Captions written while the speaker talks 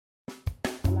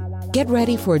Get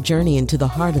ready for a journey into the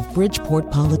heart of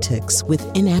Bridgeport politics with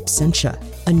In Absentia,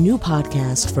 a new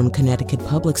podcast from Connecticut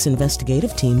Public's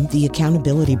investigative team, The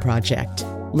Accountability Project.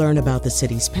 Learn about the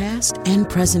city's past and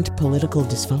present political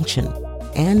dysfunction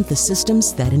and the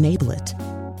systems that enable it.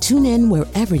 Tune in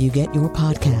wherever you get your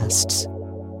podcasts.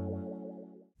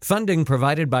 Funding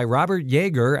provided by Robert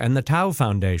Yeager and the Tao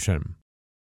Foundation.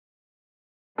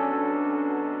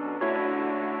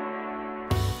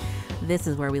 This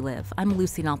is Where We Live. I'm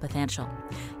Lucy Nalpathanchel.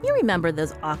 You remember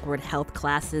those awkward health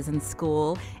classes in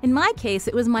school? In my case,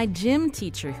 it was my gym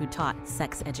teacher who taught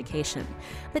sex education.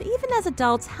 But even as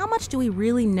adults, how much do we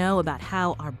really know about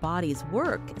how our bodies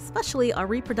work, especially our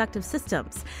reproductive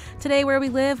systems? Today, Where We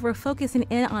Live, we're focusing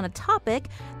in on a topic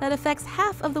that affects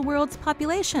half of the world's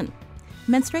population: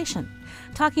 menstruation.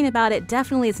 Talking about it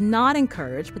definitely is not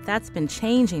encouraged, but that's been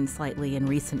changing slightly in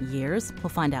recent years. We'll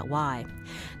find out why.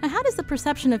 Now, how does the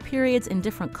perception of periods in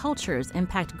different cultures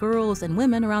impact girls and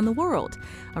women around the world?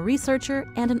 A researcher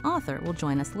and an author will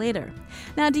join us later.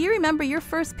 Now, do you remember your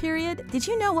first period? Did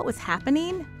you know what was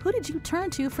happening? Who did you turn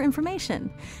to for information?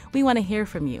 We want to hear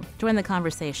from you. Join the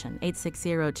conversation,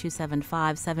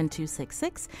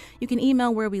 860-275-7266. You can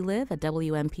email Where We Live at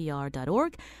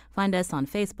WNPR.org. Find us on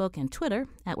Facebook and Twitter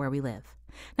at Where We Live.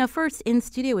 Now, first in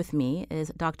studio with me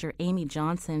is Dr. Amy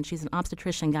Johnson. She's an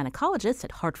obstetrician gynecologist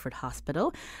at Hartford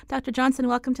Hospital. Dr. Johnson,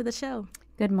 welcome to the show.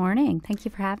 Good morning. Thank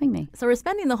you for having me. So we're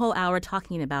spending the whole hour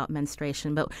talking about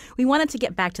menstruation, but we wanted to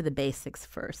get back to the basics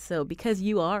first. So because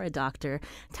you are a doctor,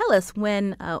 tell us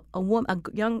when a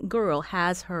young girl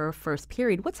has her first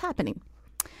period, what's happening?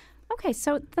 Okay,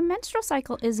 so the menstrual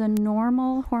cycle is a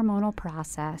normal hormonal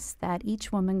process that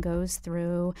each woman goes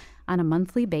through on a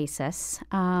monthly basis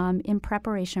in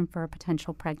preparation for a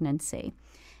potential pregnancy.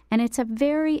 And it's a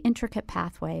very intricate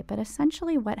pathway, but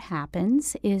essentially what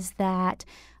happens is that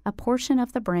a portion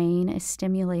of the brain is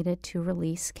stimulated to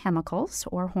release chemicals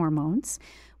or hormones,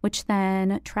 which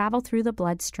then travel through the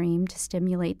bloodstream to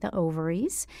stimulate the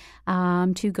ovaries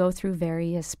to go through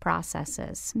various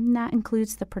processes. And that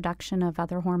includes the production of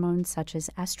other hormones such as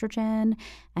estrogen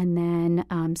and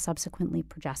then subsequently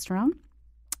progesterone.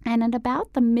 And at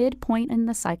about the midpoint in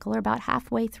the cycle, or about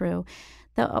halfway through,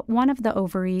 one of the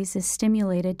ovaries is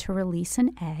stimulated to release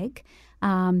an egg.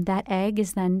 That egg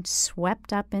is then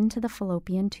swept up into the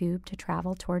fallopian tube to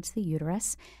travel towards the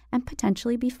uterus and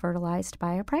potentially be fertilized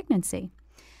by a pregnancy.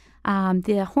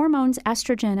 The hormones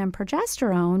estrogen and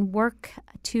progesterone work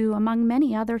to, among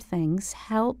many other things,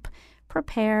 help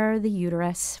prepare the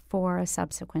uterus for a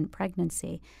subsequent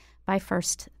pregnancy by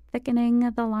first thickening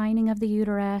the lining of the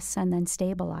uterus and then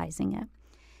stabilizing it.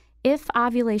 If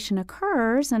ovulation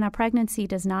occurs and a pregnancy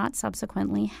does not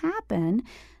subsequently happen,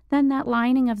 then that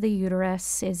lining of the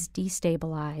uterus is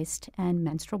destabilized and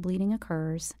menstrual bleeding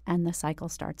occurs and the cycle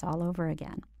starts all over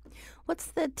again. What's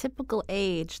the typical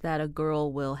age that a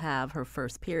girl will have her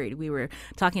first period? We were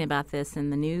talking about this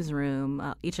in the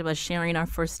newsroom, each of us sharing our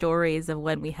first stories of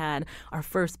when we had our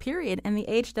first period, and the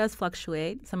age does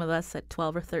fluctuate. Some of us at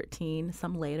 12 or 13,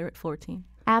 some later at 14.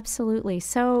 Absolutely.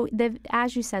 So,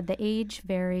 as you said, the age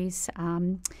varies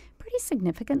pretty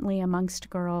significantly amongst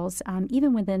girls,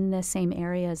 even within the same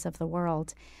areas of the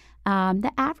world.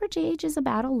 The average age is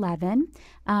about 11.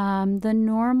 The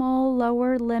normal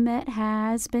lower limit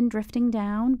has been drifting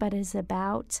down, but is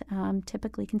about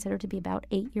typically considered to be about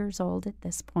 8 years old at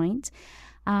this point.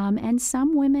 And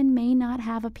some women may not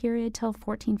have a period till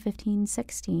 14, 15,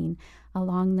 16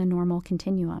 along the normal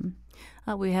continuum.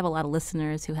 We have a lot of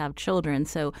listeners who have children,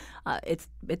 so it's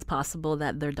possible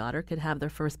that their daughter could have their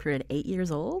first period at 8 years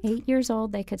old? 8 years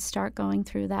old, they could start going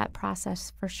through that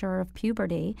process for sure of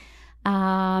puberty.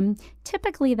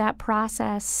 Typically that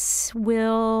process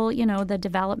will, the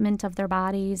development of their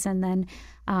bodies and then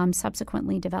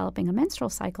subsequently developing a menstrual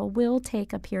cycle will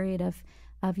take a period of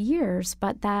years,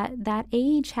 but that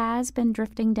age has been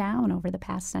drifting down over the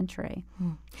past century.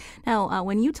 Now,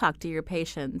 when you talk to your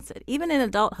patients, even in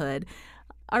adulthood,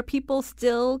 are people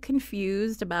still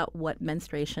confused about what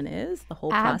menstruation is, the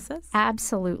whole process?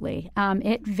 Absolutely.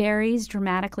 It varies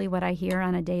dramatically what I hear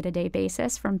on a day-to-day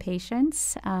basis from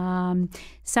patients.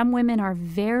 Some women are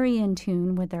very in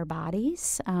tune with their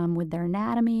bodies, with their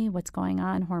anatomy, what's going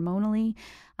on hormonally,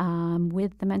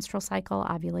 with the menstrual cycle,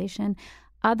 ovulation.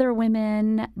 Other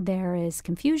women, there is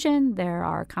confusion, there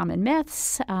are common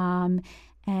myths,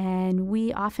 And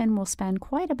we often will spend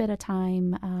quite a bit of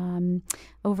time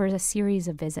over a series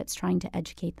of visits trying to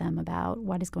educate them about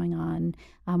what is going on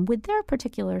with their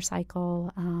particular cycle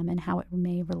and how it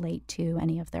may relate to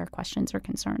any of their questions or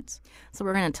concerns. So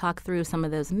we're going to talk through some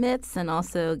of those myths and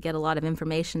also get a lot of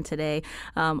information today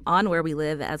on Where We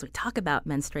Live as we talk about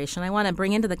menstruation. I want to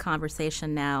bring into the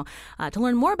conversation now to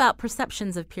learn more about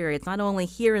perceptions of periods, not only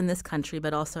here in this country,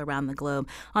 but also around the globe.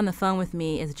 On the phone with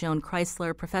me is Joan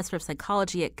Kreisler, professor of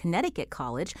psychology at Connecticut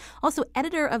College, also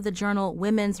editor of the journal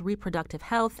Women's Reproductive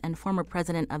Health and former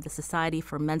president of the Society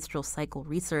for Menstrual Cycle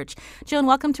Research. Joan,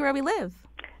 welcome to Where We Live.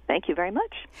 Thank you very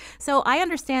much. So I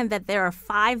understand that there are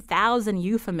 5,000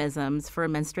 euphemisms for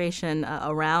menstruation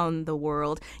around the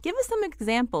world. Give us some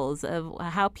examples of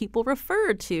how people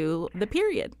refer to the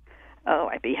period. Oh,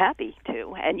 I'd be happy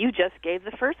to. And you just gave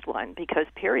the first one, because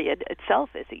period itself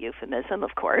is a euphemism,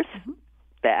 of course. Mm-hmm.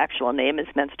 The actual name is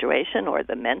menstruation or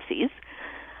the menses,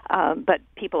 but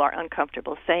people are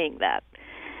uncomfortable saying that.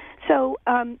 So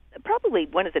probably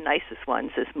one of the nicest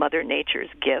ones is Mother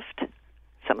Nature's gift.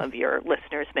 Some of your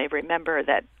listeners may remember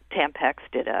that Tampax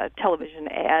did a television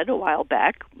ad a while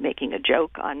back making a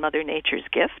joke on Mother Nature's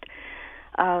gift.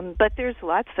 But there's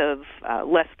lots of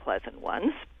less pleasant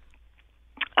ones.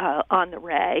 On the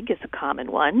rag is a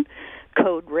common one.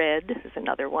 Code red is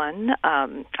another one.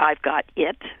 I've got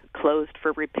it, closed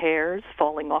for repairs,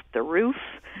 falling off the roof.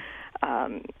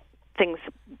 Things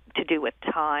to do with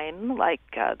time, like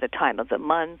the time of the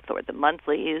month or the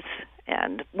monthlies.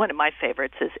 And one of my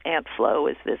favorites is Aunt Flo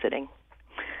is visiting.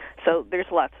 So there's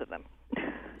lots of them.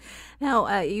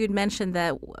 Now, you'd mentioned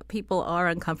that people are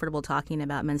uncomfortable talking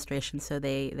about menstruation, so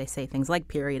they say things like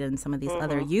period and some of these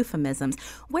other euphemisms.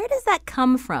 Where does that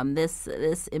come from, this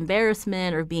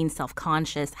embarrassment or being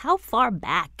self-conscious? How far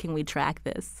back can we track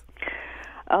this?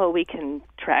 Oh, we can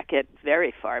track it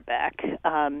very far back.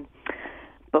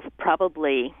 But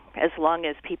probably as long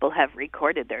as people have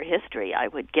recorded their history, I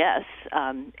would guess.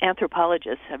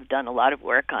 Anthropologists have done a lot of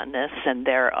work on this, and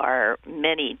there are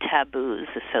many taboos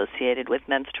associated with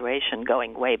menstruation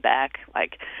going way back,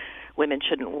 like women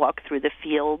shouldn't walk through the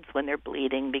fields when they're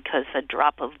bleeding because a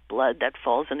drop of blood that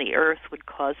falls in the earth would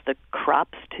cause the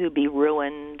crops to be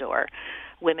ruined, or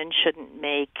women shouldn't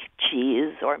make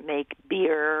cheese or make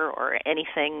beer or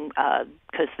anything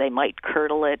because they might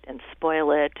curdle it and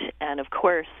spoil it. And, of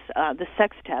course, the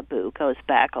sex taboo goes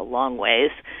back a long ways,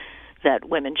 that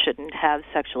women shouldn't have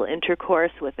sexual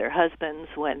intercourse with their husbands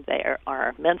when they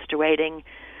are menstruating.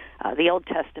 The Old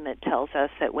Testament tells us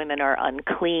that women are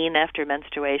unclean after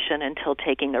menstruation until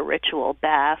taking a ritual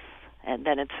bath, and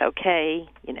then it's okay,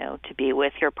 to be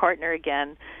with your partner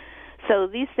again. So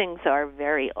these things are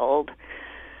very old.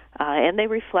 And they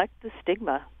reflect the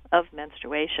stigma of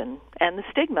menstruation. And the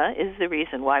stigma is the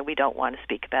reason why we don't want to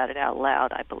speak about it out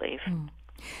loud, I believe. Mm.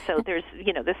 So there's,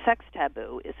 the sex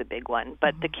taboo is a big one,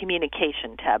 but the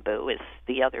communication taboo is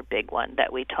the other big one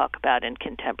that we talk about in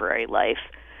contemporary life.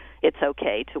 It's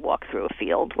okay to walk through a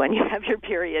field when you have your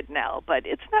period now, but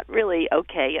it's not really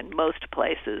okay in most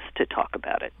places to talk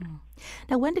about it. Mm.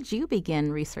 Now, when did you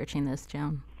begin researching this,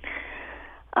 Joan?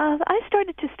 I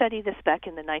started to study this back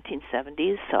in the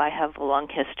 1970s, so I have a long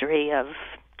history of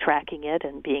tracking it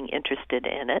and being interested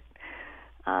in it.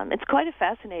 It's quite a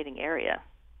fascinating area.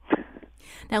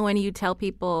 Now, when you tell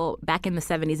people back in the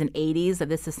 70s and 80s that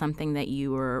this is something that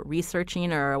you were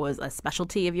researching or was a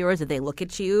specialty of yours, did they look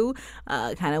at you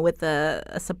kind of with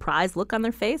a surprised look on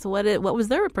their face? What was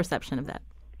their perception of that?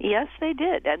 Yes, they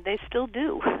did, and they still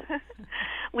do.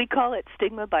 We call it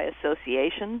stigma by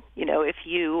association. If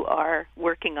you are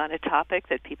working on a topic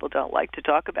that people don't like to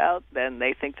talk about, then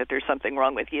they think that there's something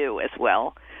wrong with you as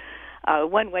well.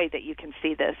 One way that you can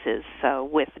see this is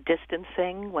with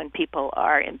distancing. When people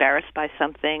are embarrassed by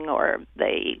something or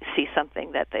they see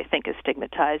something that they think is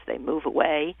stigmatized, they move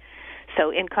away.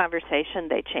 So in conversation,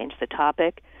 they change the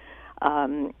topic.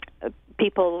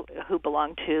 People who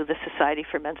belong to the Society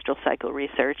for Menstrual Cycle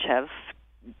Research have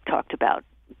talked about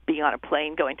being on a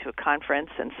plane, going to a conference,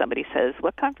 and somebody says,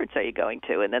 "What conference are you going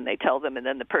to?" And then they tell them, and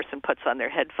then the person puts on their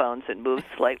headphones and moves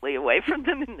slightly away from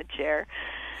them in the chair.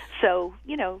 So,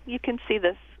 you can see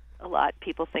this a lot.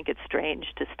 People think it's strange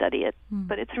to study it,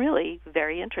 but it's really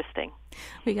very interesting.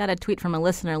 We got a tweet from a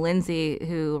listener, Lindsay,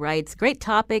 who writes, "Great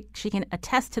topic. She can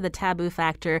attest to the taboo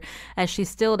factor as she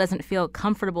still doesn't feel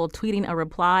comfortable tweeting a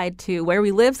reply to Where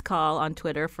We Live's call on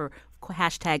Twitter for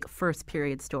hashtag first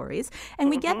period stories." And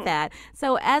we get that.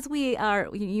 So as we are,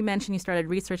 you mentioned you started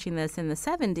researching this in the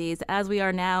 70s. As we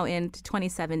are now in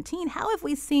 2017, how have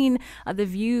we seen the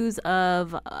views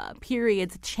of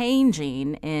periods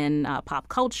changing in pop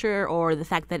culture, or the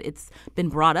fact that it's been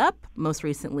brought up most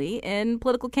recently in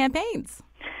political campaigns?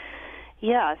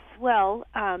 Yes. Well,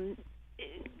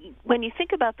 when you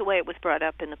think about the way it was brought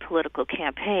up in the political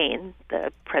campaign,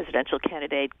 the presidential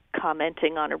candidate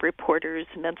commenting on a reporter's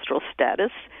menstrual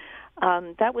status,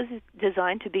 that was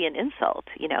designed to be an insult.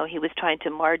 You know, he was trying to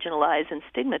marginalize and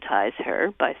stigmatize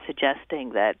her by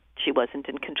suggesting that she wasn't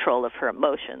in control of her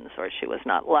emotions or she was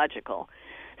not logical.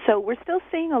 So we're still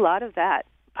seeing a lot of that.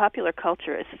 Popular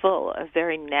culture is full of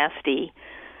very nasty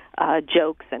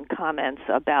jokes and comments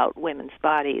about women's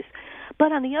bodies.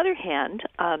 But on the other hand,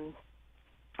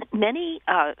 many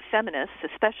feminists,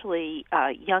 especially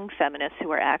young feminists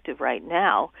who are active right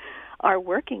now, are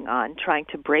working on trying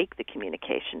to break the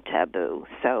communication taboo.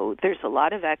 So there's a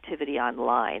lot of activity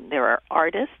online. There are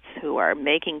artists who are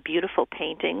making beautiful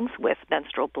paintings with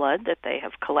menstrual blood that they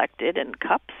have collected in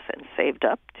cups and saved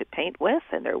up to paint with,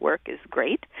 and their work is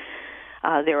great.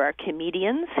 There are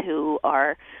comedians who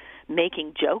are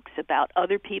making jokes about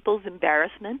other people's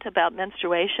embarrassment about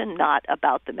menstruation, not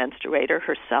about the menstruator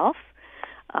herself.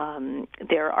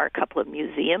 There are a couple of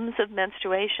museums of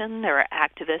menstruation. There are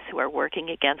activists who are working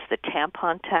against the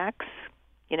tampon tax.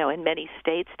 You know, in many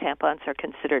states, tampons are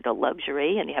considered a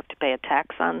luxury, and you have to pay a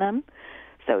tax on them.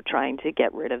 So trying to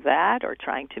get rid of that or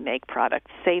trying to make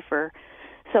products safer.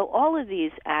 So all of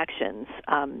these actions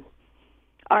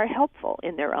are helpful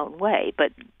in their own way,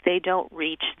 but they don't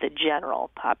reach the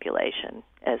general population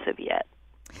as of yet.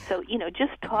 So, you know,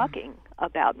 just talking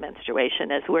about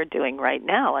menstruation as we're doing right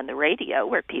now on the radio,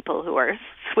 where people who are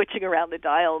switching around the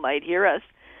dial might hear us,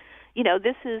 you know,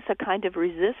 this is a kind of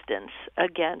resistance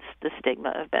against the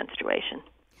stigma of menstruation.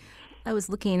 I was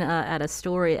looking at a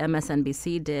story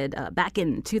MSNBC did back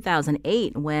in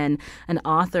 2008 when an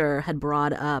author had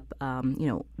brought up,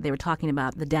 they were talking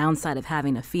about the downside of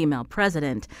having a female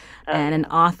president. And an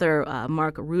author,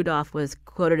 Mark Rudolph, was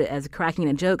quoted as cracking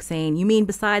a joke saying, "You mean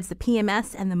besides the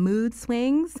PMS and the mood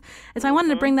swings?" And so I wanted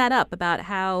to bring that up about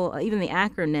how even the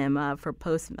acronym for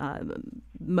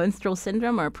post-menstrual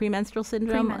syndrome or premenstrual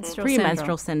syndrome?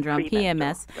 Premenstrual syndrome,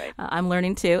 PMS. Right. I'm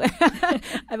learning too.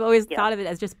 I've always thought of it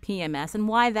as just PMS, and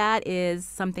why that is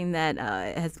something that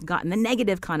has gotten the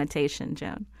negative connotation,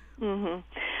 Joan. Mm-hmm.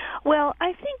 Well,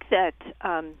 I think that,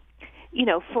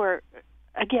 for,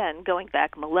 again, going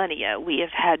back millennia, we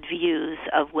have had views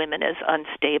of women as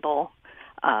unstable.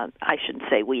 I shouldn't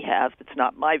say we have. It's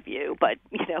not my view, but,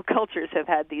 cultures have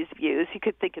had these views. You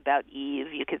could think about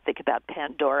Eve. You could think about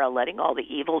Pandora letting all the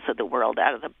evils of the world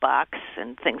out of the box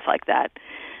and things like that.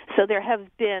 So there have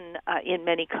been, in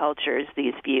many cultures,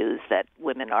 these views that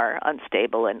women are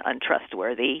unstable and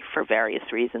untrustworthy for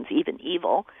various reasons, even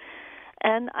evil.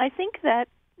 And I think that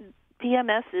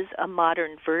PMS is a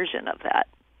modern version of that.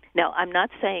 Now, I'm not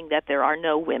saying that there are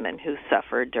no women who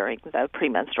suffer during the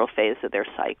premenstrual phase of their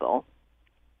cycle.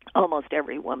 Almost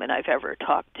every woman I've ever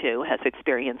talked to has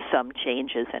experienced some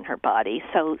changes in her body.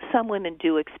 So some women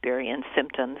do experience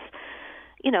symptoms,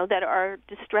 that are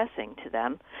distressing to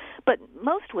them. But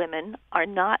most women are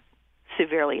not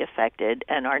severely affected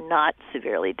and are not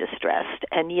severely distressed.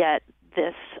 And yet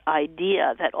this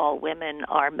idea that all women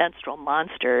are menstrual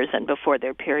monsters and before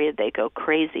their period they go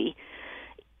crazy,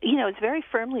 is very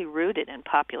firmly rooted in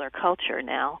popular culture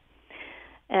now.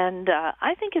 And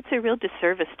I think it's a real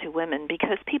disservice to women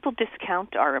because people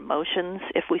discount our emotions.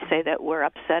 If we say that we're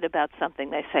upset about something,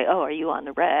 they say, "Oh, are you on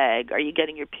the rag? Are you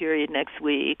getting your period next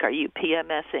week? Are you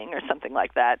PMSing?" or something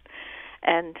like that.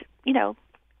 And,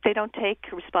 they don't take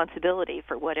responsibility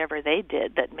for whatever they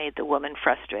did that made the woman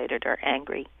frustrated or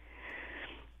angry.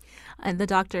 And the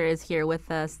doctor is here with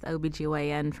us,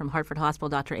 OBGYN from Hartford Hospital,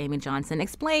 Dr. Amy Johnson.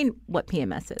 Explain what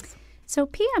PMS is. So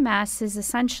PMS is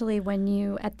essentially when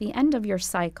you, at the end of your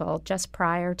cycle, just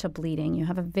prior to bleeding, you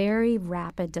have a very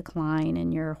rapid decline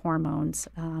in your hormones,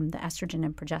 the estrogen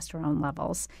and progesterone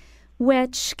levels,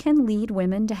 which can lead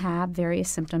women to have various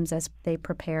symptoms as they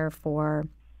prepare for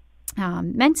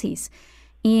menses.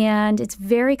 And it's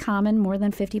very common, more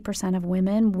than 50% of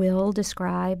women will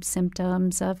describe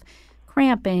symptoms of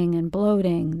cramping and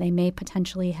bloating. They may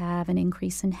potentially have an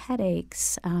increase in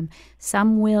headaches.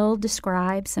 Some will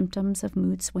describe symptoms of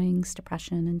mood swings,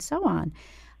 depression, and so on.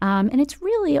 And it's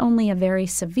really only a very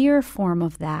severe form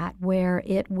of that where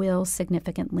it will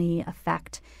significantly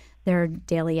affect their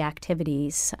daily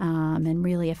activities and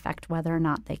really affect whether or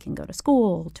not they can go to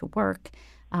school, to work,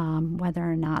 whether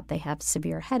or not they have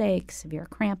severe headaches, severe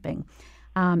cramping.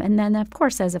 And then, of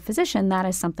course, as a physician, that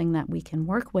is something that we can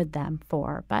work with them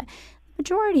for. But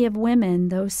majority of women,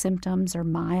 those symptoms are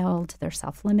mild, they're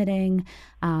self-limiting.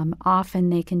 Often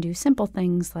they can do simple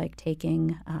things like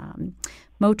taking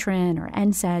Motrin or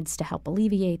NSAIDs to help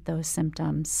alleviate those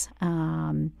symptoms.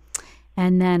 And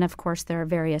And then, of course, there are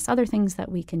various other things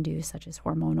that we can do, such as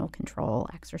hormonal control,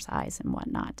 exercise, and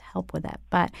whatnot to help with it.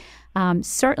 But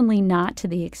certainly not to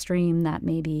the extreme that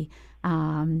maybe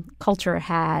culture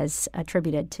has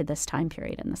attributed to this time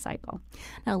period in the cycle.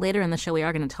 Now, later in the show, we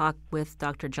are going to talk with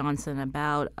Dr. Johnson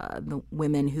about the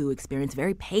women who experience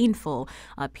very painful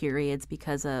periods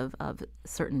because of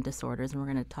certain disorders, and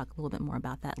we're going to talk a little bit more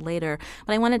about that later.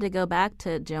 But I wanted to go back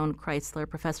to Joan Kreisler,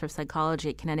 professor of psychology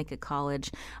at Connecticut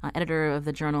College, editor of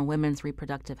the journal Women's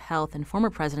Reproductive Health, and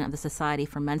former president of the Society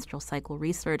for Menstrual Cycle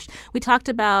Research. We talked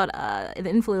about the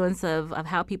influence of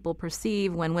how people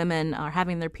perceive when women are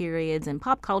having their periods in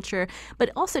pop culture, but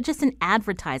also just in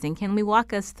advertising. Can we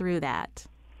walk us through that?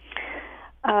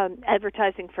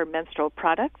 Advertising for menstrual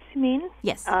products, you mean?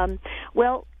 Yes.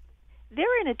 Well,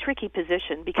 they're in a tricky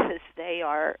position because they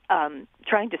are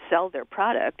trying to sell their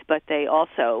product, but they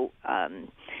also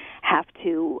have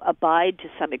to abide to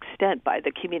some extent by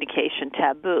the communication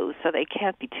taboo, so they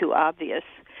can't be too obvious.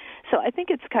 So I think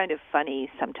it's kind of funny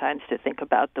sometimes to think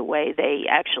about the way they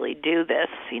actually do this.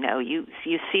 You know, you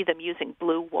see them using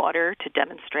blue water to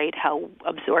demonstrate how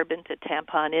absorbent a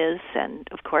tampon is, and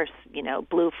of course, you know,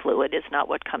 blue fluid is not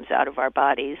what comes out of our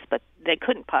bodies, but they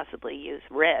couldn't possibly use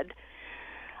red.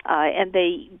 And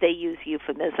they use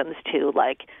euphemisms too,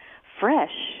 like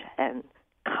fresh and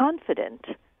confident,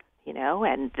 you know,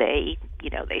 and they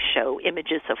show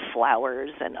images of flowers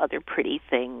and other pretty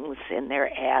things in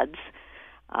their ads.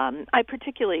 I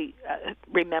particularly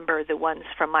remember the ones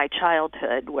from my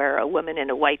childhood where a woman in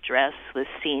a white dress was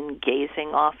seen gazing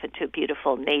off into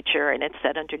beautiful nature, and it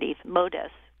said underneath,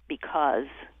 "Modest, because."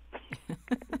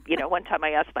 You know, one time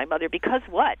I asked my mother, "Because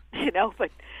what?" You know,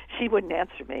 but she wouldn't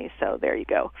answer me, so there you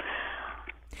go.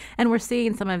 And we're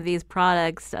seeing some of these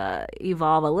products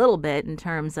evolve a little bit in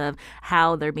terms of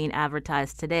how they're being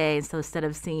advertised today. So instead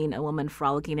of seeing a woman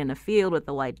frolicking in a field with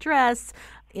a white dress,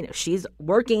 you know, she's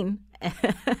working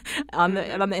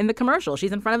in the commercial.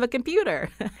 She's in front of a computer.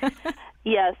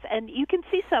 Yes, and you can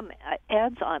see some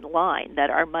ads online that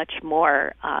are much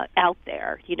more out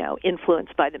there, you know,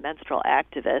 influenced by the menstrual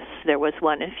activists. There was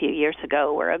one a few years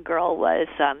ago where a girl was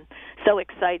so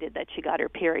excited that she got her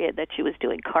period that she was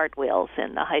doing cartwheels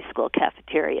in the high school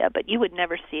cafeteria, but you would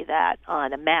never see that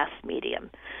on a mass medium,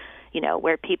 you know,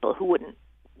 where people who wouldn't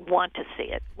want to see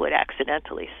it would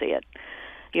accidentally see it.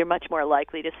 You're much more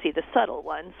likely to see the subtle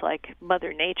ones, like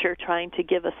Mother Nature trying to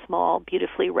give a small,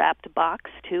 beautifully wrapped box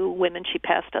to women she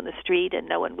passed on the street, and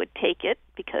no one would take it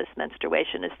because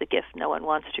menstruation is the gift no one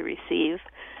wants to receive,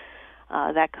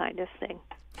 that kind of thing.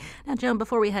 Now, Joan,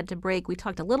 before we had to break, we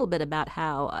talked a little bit about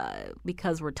how,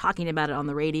 because we're talking about it on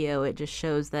the radio, it just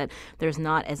shows that there's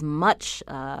not as much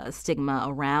stigma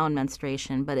around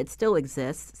menstruation, but it still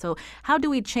exists. So how do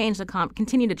we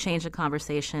continue to change the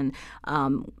conversation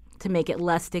to make it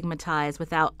less stigmatized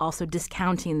without also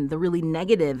discounting the really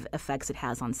negative effects it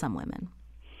has on some women?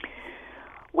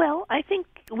 Well, I think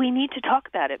we need to talk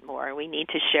about it more. We need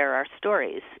to share our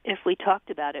stories. If we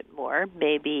talked about it more,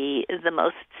 maybe the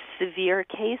most severe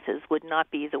cases would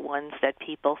not be the ones that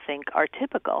people think are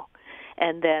typical.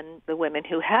 And then the women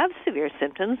who have severe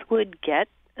symptoms would get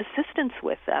assistance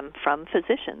with them from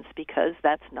physicians because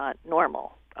that's not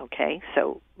normal. Okay,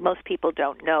 so most people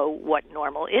don't know what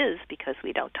normal is because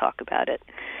we don't talk about it.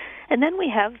 And then we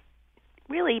have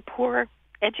really poor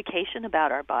education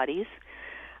about our bodies.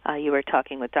 You were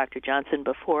talking with Dr. Johnson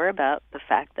before about the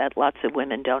fact that lots of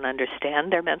women don't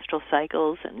understand their menstrual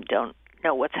cycles and don't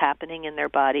know what's happening in their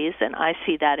bodies, and I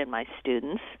see that in my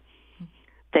students.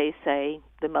 They say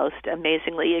the most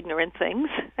amazingly ignorant things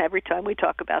every time we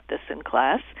talk about this in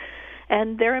class,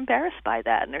 and they're embarrassed by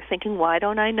that, and they're thinking, why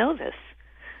don't I know this?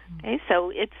 Okay,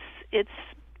 so it's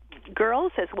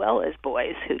girls as well as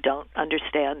boys who don't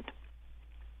understand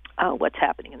what's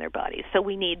happening in their bodies. So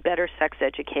we need better sex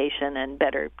education and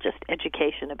better just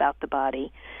education about the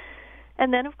body.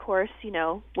 And then, of course, you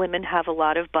know, women have a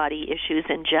lot of body issues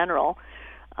in general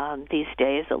these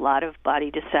days, a lot of body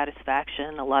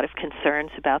dissatisfaction, a lot of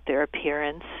concerns about their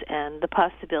appearance, and the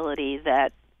possibility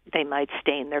that they might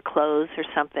stain their clothes or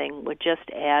something would just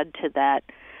add to that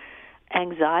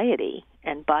anxiety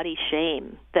and body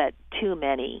shame that too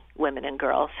many women and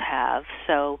girls have.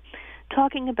 So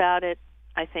talking about it,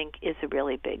 I think, is a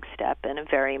really big step and a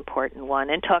very important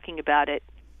one, and talking about it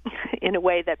in a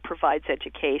way that provides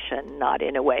education, not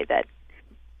in a way that,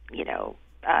 you know,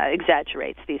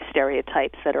 exaggerates these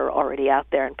stereotypes that are already out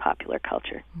there in popular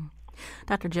culture.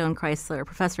 Dr. Joan Kreisler,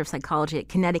 professor of psychology at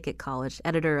Connecticut College,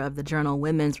 editor of the journal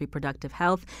Women's Reproductive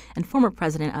Health, and former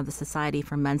president of the Society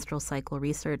for Menstrual Cycle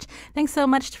Research. Thanks so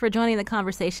much for joining the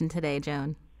conversation today,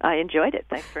 Joan. I enjoyed it.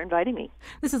 Thanks for inviting me.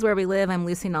 This is Where We Live. I'm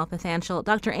Lucy Nalpathanchel.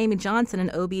 Dr. Amy Johnson, an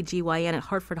OBGYN at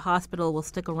Hartford Hospital, will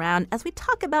stick around as we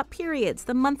talk about periods,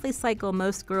 the monthly cycle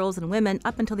most girls and women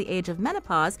up until the age of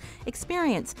menopause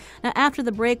experience. Now, after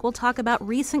the break, we'll talk about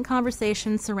recent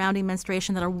conversations surrounding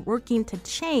menstruation that are working to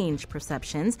change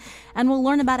perceptions, and we'll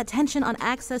learn about attention on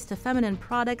access to feminine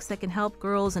products that can help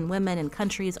girls and women in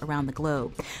countries around the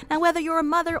globe. Now, whether you're a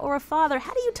mother or a father,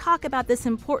 how do you talk about this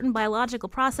important biological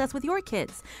process with your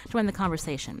kids? Join the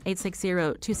conversation,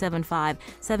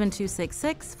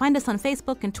 860-275-7266. Find us on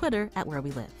Facebook and Twitter at Where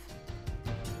We Live.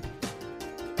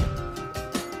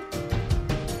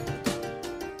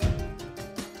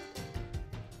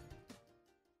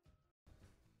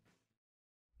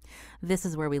 This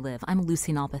is Where We Live. I'm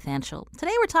Lucy Nalpathanchel.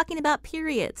 Today we're talking about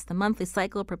periods. The monthly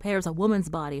cycle prepares a woman's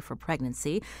body for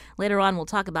pregnancy. Later on, we'll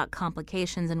talk about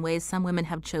complications and ways some women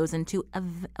have chosen to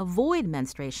avoid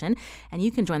menstruation. And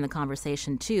you can join the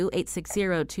conversation too,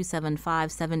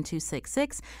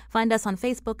 860-275-7266. Find us on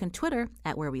Facebook and Twitter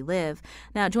at Where We Live.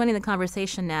 Now, joining the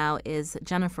conversation now is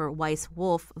Jennifer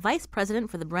Weiss-Wolf, Vice President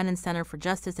for the Brennan Center for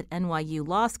Justice at NYU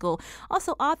Law School,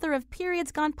 also author of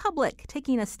Periods Gone Public,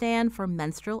 Taking a Stand for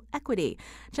Menstrual Equity.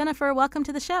 Jennifer, welcome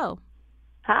to the show.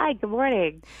 Hi, good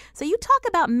morning. So you talk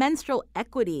about menstrual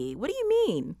equity. What do you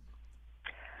mean?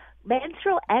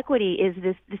 Menstrual equity is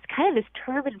this kind of this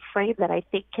term and frame that I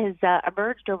think has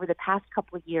emerged over the past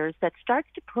couple of years that starts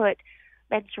to put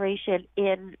menstruation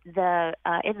in the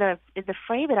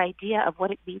frame and idea of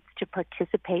what it means to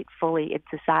participate fully in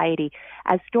society.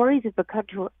 As stories have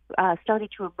starting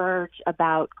to emerge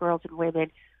about girls and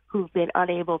women who've been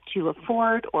unable to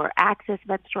afford or access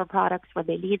menstrual products when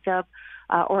they need them,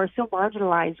 or are so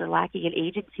marginalized or lacking in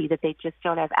agency that they just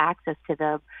don't have access to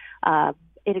them.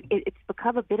 It's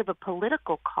become a bit of a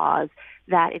political cause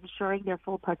that ensuring their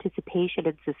full participation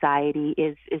in society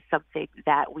is something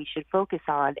that we should focus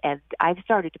on. And I've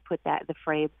started to put that in the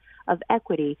frame of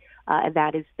equity, and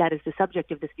that is the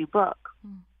subject of this new book.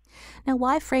 Now,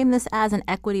 why frame this as an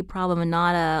equity problem and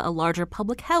not a larger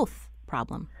public health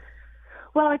problem?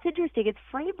 Well, it's interesting. It's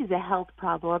framed as a health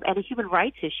problem and a human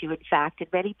rights issue, in fact, in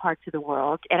many parts of the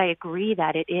world, and I agree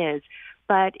that it is.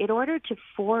 But in order to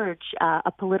forge a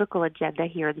political agenda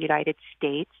here in the United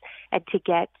States and to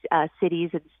get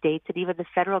cities and states and even the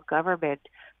federal government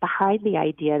behind the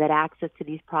idea that access to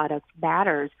these products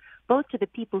matters, both to the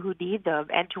people who need them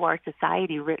and to our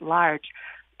society writ large,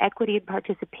 equity and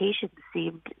participation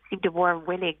seemed a more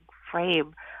winning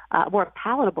frame, more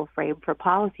palatable frame for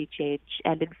policy change,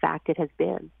 and in fact it has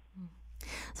been.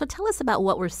 So tell us about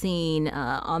what we're seeing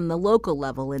on the local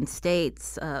level in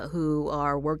states who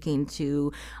are working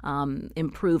to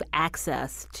improve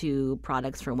access to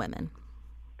products for women.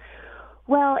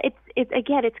 Well, it's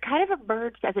kind of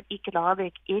emerged as an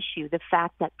economic issue, the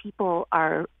fact that people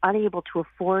are unable to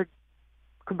afford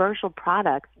commercial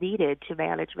products needed to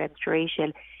manage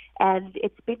menstruation. And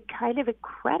it's been kind of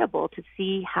incredible to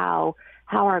see how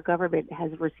our government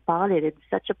has responded in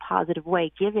such a positive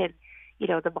way, given,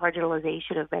 the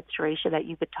marginalization of menstruation that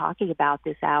you've been talking about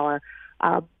this hour.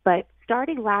 But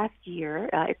starting last year,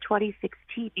 in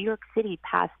 2016, New York City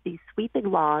passed these sweeping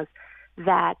laws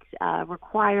that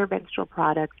require menstrual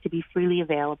products to be freely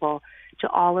available to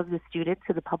all of the students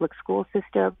in the public school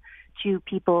system, to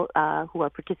people who are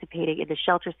participating in the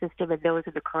shelter system and those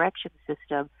in the correction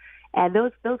system. And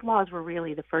those laws were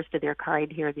really the first of their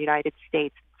kind here in the United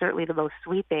States, certainly the most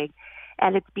sweeping.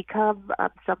 And it's become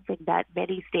something that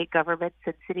many state governments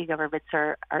and city governments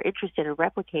are interested in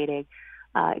replicating.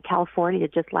 California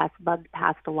just last month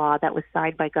passed a law that was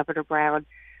signed by Governor Brown,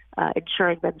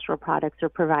 ensuring menstrual products are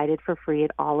provided for free in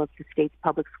all of the state's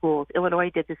public schools.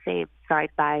 Illinois did the same, signed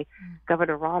by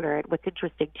Governor Rauner. And what's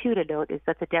interesting, too, to note is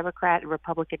that the Democrat and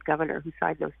Republican governor who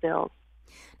signed those bills.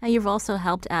 Now, you've also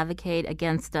helped advocate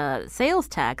against a sales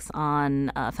tax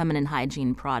on feminine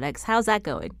hygiene products. How's that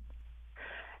going?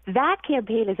 That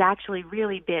campaign has actually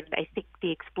really been, I think,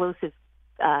 the explosive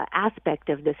aspect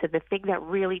of this, and the thing that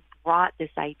really brought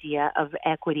this idea of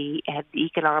equity and the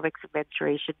economics of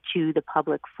menstruation to the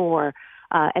public fore.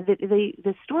 And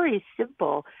the story is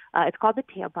simple. It's called the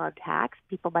tampon tax.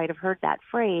 People might have heard that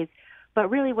phrase, but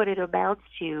really what it amounts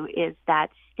to is that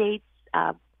states,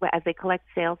 as they collect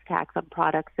sales tax on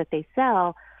products that they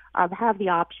sell, have the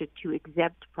option to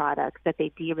exempt products that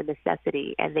they deem a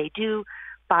necessity, and they do,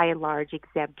 by and large,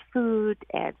 exempt food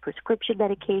and prescription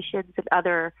medications and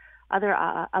other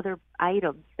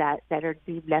items that are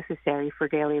deemed necessary for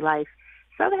daily life.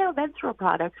 Somehow menstrual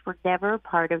products were never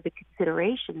part of the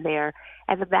consideration there,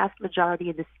 and the vast majority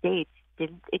of the states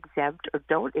didn't exempt or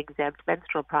don't exempt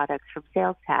menstrual products from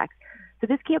sales tax. So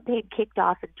this campaign kicked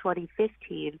off in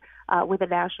 2015 with a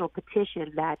national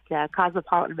petition that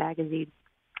Cosmopolitan magazine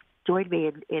joined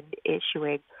me in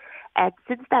issuing. And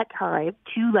since that time,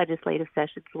 2 legislative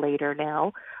sessions later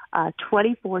now,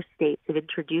 24 states have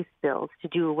introduced bills to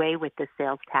do away with the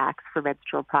sales tax for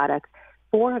menstrual products.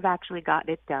 4 have actually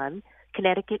gotten it done,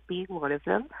 Connecticut being one of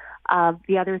them.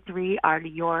 The other 3 are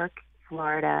New York,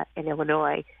 Florida, and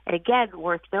Illinois. And again,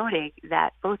 worth noting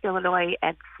that both Illinois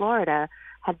and Florida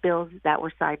had bills that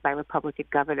were signed by Republican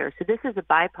governors. So this is a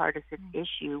bipartisan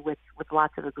issue with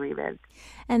lots of agreement.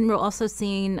 And we're also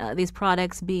seeing these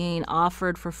products being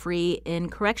offered for free in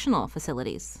correctional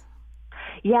facilities.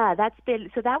 Yeah, that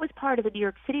was part of the New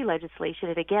York City legislation,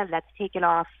 and again, that's taken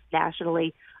off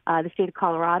nationally. The state of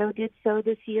Colorado did so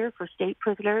this year for state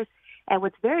prisoners, and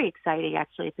what's very exciting,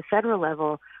 actually, at the federal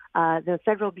level, the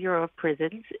Federal Bureau of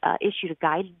Prisons issued a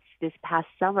guidance this past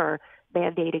summer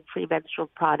mandating free menstrual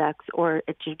products or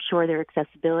to ensure their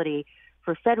accessibility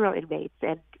for federal inmates.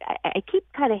 And I keep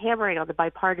kind of hammering on the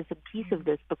bipartisan piece of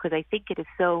this because I think it is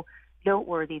so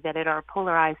noteworthy that in our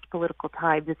polarized political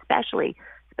times, especially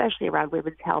around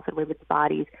women's health and women's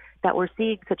bodies, that we're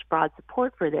seeing such broad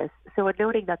support for this. So in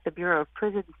noting that the Bureau of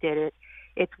Prisons did it,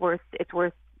 it's worth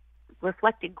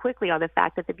reflecting quickly on the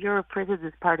fact that the Bureau of Prisons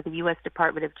is part of the U.S.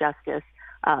 Department of Justice,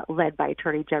 led by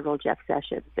Attorney General Jeff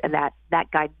Sessions, and that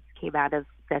guidance came out of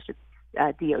Sessions'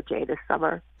 DOJ this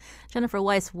summer. Jennifer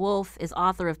Weiss-Wolf is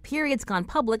author of Periods Gone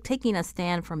Public, Taking a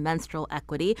Stand for Menstrual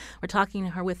Equity. We're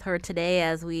talking with her today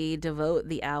as we devote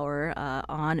the hour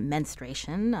on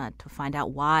menstruation to find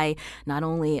out why, not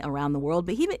only around the world,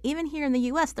 but even here in the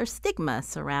U.S., there's stigma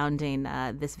surrounding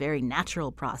this very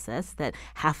natural process that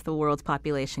half the world's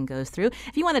population goes through.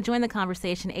 If you want to join the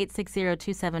conversation,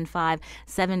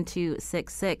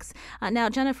 860-275-7266. Now,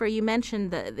 Jennifer, you mentioned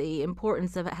the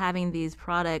importance of having these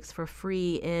products for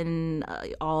free in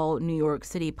all New York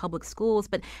City public schools,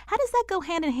 but how does that go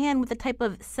hand in hand with the type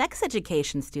of sex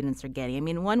education students are getting? I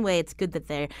mean, one way it's good that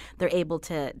they're able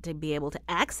to be able to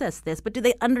access this, but do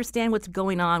they understand what's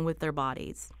going on with their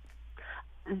bodies?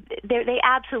 They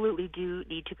absolutely do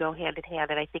need to go hand in hand,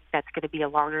 and I think that's going to be a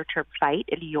longer-term fight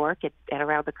in New York and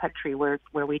around the country where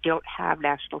we don't have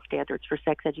national standards for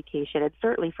sex education and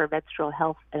certainly for menstrual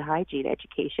health and hygiene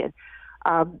education.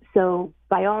 So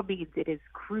by all means, it is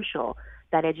crucial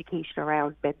that education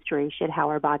around menstruation, how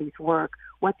our bodies work,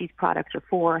 what these products are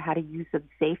for, how to use them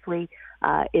safely,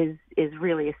 is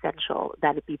really essential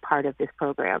that it be part of this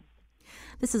program.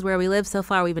 This is Where We Live. So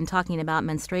far, we've been talking about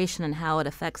menstruation and how it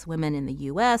affects women in the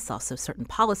U.S., also certain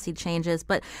policy changes.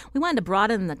 But we wanted to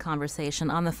broaden the conversation.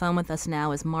 On the phone with us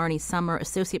now is Marnie Sommer,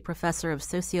 Associate Professor of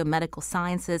Socio-Medical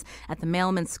Sciences at the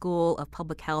Mailman School of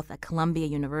Public Health at Columbia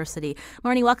University.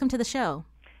 Marnie, welcome to the show.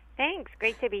 Thanks.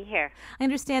 Great to be here. I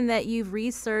understand that you've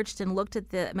researched and looked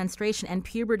at the menstruation and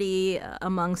puberty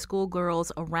among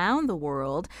schoolgirls around the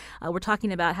world. We're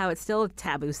talking about how it's still a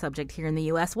taboo subject here in the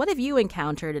U.S. What have you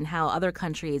encountered and how other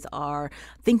countries are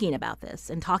thinking about this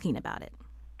and talking about it?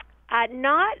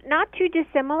 Not too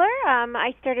dissimilar.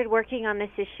 I started working on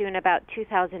this issue in about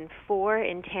 2004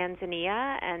 in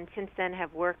Tanzania, and since then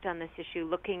have worked on this issue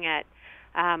looking at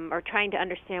or trying to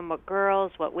understand what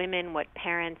girls, what women, what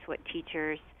parents, what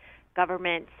teachers,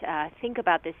 governments think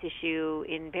about this issue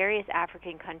in various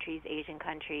African countries, Asian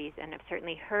countries, and have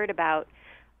certainly heard about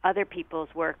other people's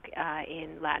work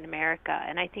in Latin America.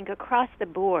 And I think across the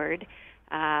board,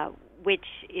 which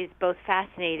is both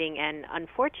fascinating and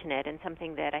unfortunate and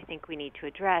something that I think we need to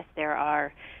address, there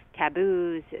are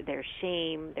taboos, there's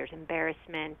shame, there's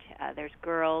embarrassment, there's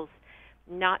girls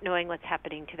not knowing what's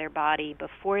happening to their body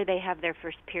before they have their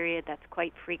first period. That's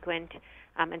quite frequent.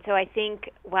 And so I think,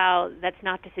 while that's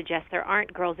not to suggest there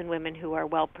aren't girls and women who are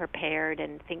well prepared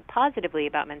and think positively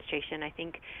about menstruation, I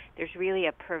think there's really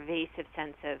a pervasive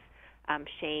sense of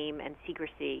shame and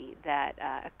secrecy that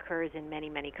occurs in many,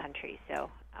 many countries.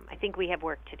 So I think we have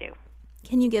work to do.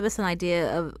 Can you give us an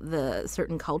idea of the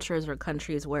certain cultures or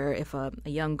countries where if a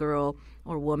young girl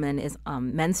or woman is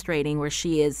menstruating, where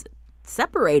she is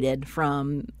separated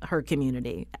from her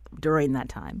community during that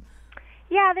time?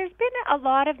 Yeah, there's been a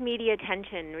lot of media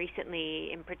attention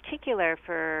recently, in particular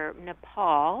for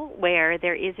Nepal, where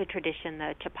there is a tradition,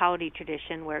 the Chapaldi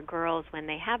tradition, where girls, when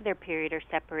they have their period, are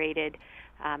separated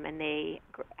and they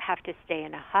have to stay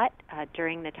in a hut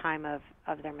during the time of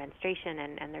their menstruation.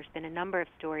 And there's been a number of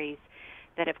stories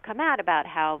that have come out about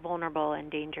how vulnerable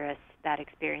and dangerous that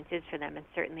experience is for them, and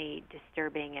certainly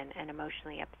disturbing and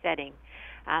emotionally upsetting.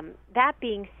 That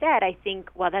being said, I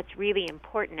think while that's really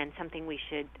important and something we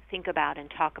should think about and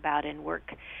talk about and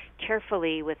work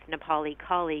carefully with Nepali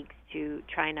colleagues to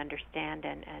try and understand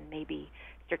and maybe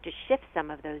start to shift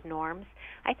some of those norms.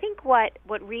 I think what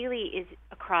really is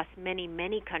across many,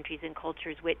 many countries and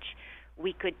cultures which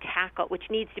we could tackle, which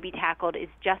needs to be tackled, is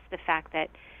just the fact that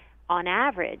on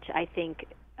average, I think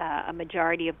a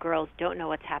majority of girls don't know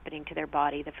what's happening to their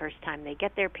body the first time they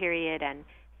get their period and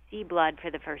see blood for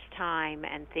the first time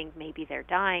and think maybe they're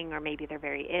dying or maybe they're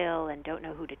very ill and don't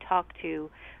know who to talk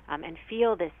to, and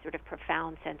feel this sort of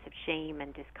profound sense of shame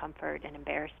and discomfort and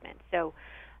embarrassment. So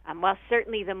while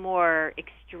certainly the more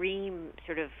extreme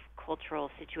sort of cultural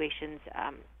situations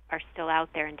are still out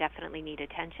there and definitely need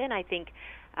attention, I think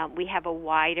we have a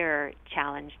wider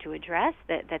challenge to address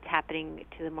that's happening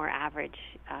to the more average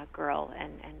girl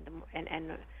and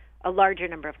a larger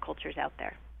number of cultures out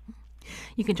there.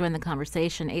 You can join the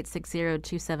conversation,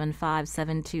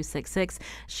 860-275-7266.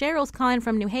 Cheryl's calling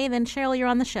from New Haven. Cheryl, you're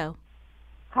on the show.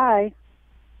 Hi.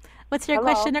 What's your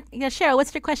question? Cheryl,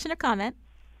 what's your question or comment?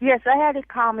 Yes, I had a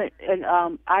comment, and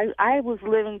I was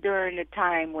living during the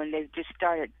time when they just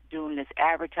started doing this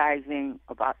advertising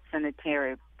about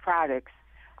sanitary products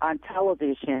on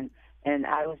television, and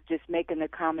I was just making a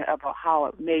comment about how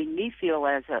it made me feel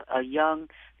as a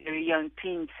very young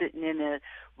teen sitting in a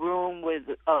room with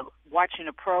watching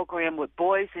a program with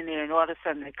boys in there, and all of a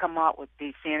sudden they come out with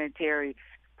these sanitary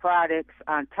products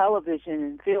on television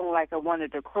and feeling like I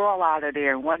wanted to crawl out of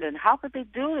there and wondering how could they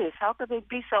do this? How could they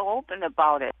be so open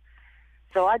about it?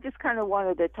 So I just kind of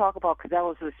wanted to talk about, because that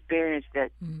was an experience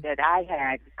that I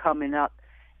had coming up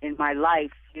in my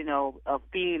life, you know, of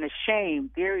being ashamed,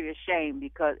 very ashamed,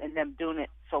 because and them doing it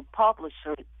so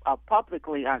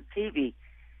publicly on TV.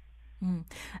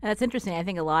 That's interesting. I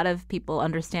think a lot of people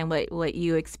understand what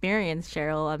you experienced,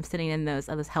 Cheryl. I'm sitting in those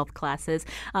health classes.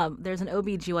 There's an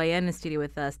OBGYN in the studio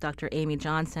with us, Dr. Amy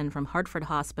Johnson from Hartford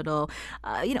Hospital.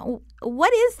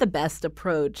 What is the best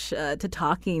approach to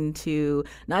talking to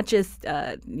not just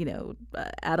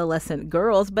adolescent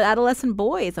girls, but adolescent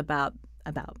boys about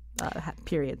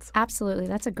periods? Absolutely.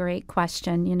 That's a great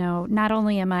question. You know, not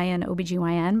only am I an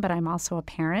OBGYN, but I'm also a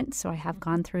parent, so I have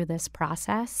gone through this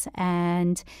process.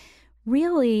 And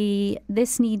really,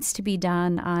 this needs to be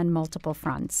done on multiple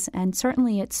fronts. And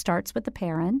certainly it starts with the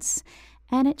parents,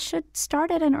 and it should start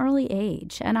at an early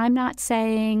age. And I'm not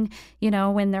saying,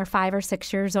 when they're 5 or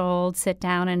 6 years old, sit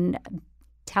down and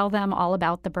tell them all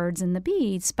about the birds and the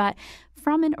bees, but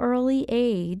from an early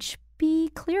age, be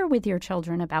clear with your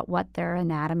children about what their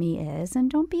anatomy is, and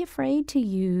don't be afraid to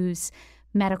use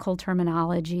medical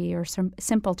terminology or some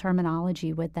simple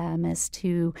terminology with them as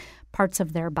to parts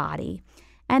of their body.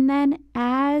 And then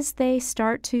as they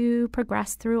start to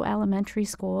progress through elementary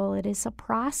school, it is a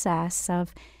process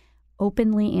of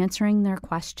openly answering their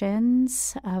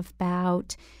questions,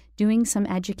 about doing some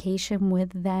education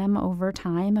with them over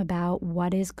time about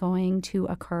what is going to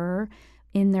occur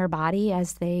in their body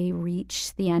as they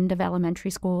reach the end of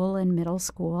elementary school and middle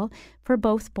school for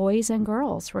both boys and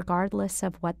girls, regardless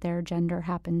of what their gender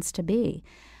happens to be.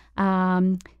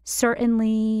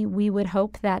 Certainly, we would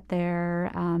hope that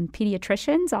their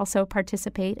pediatricians also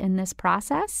participate in this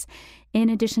process in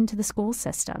addition to the school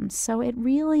system. So it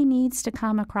really needs to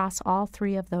come across all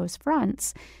three of those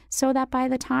fronts so that by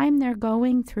the time they're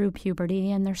going through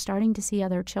puberty and they're starting to see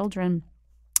other children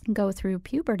go through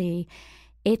puberty,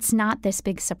 it's not this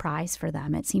big surprise for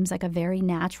them. It seems like a very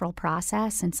natural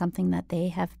process and something that they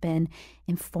have been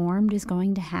informed is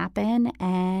going to happen,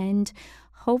 and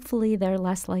hopefully they're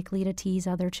less likely to tease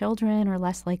other children or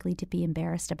less likely to be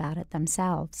embarrassed about it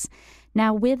themselves.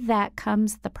 Now, with that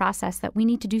comes the process that we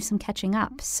need to do some catching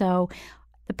up. So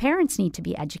the parents need to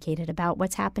be educated about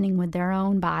what's happening with their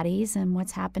own bodies and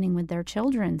what's happening with their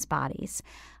children's bodies.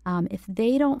 If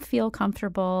they don't feel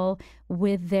comfortable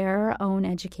with their own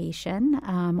education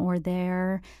or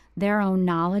their own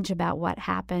knowledge about what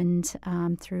happened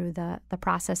through the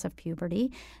process of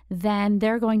puberty, then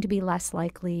they're going to be less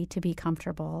likely to be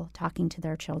comfortable talking to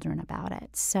their children about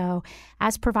it. So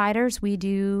as providers, we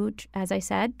do, as I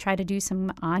said, try to do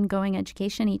some ongoing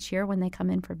education each year when they come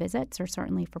in for visits, or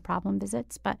certainly for problem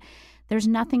visits. But there's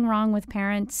nothing wrong with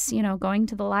parents, going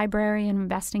to the library and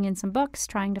investing in some books,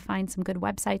 trying to find some good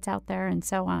websites out there and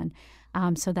so on.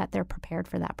 So that they're prepared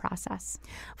for that process.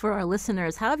 For our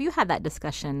listeners, how have you had that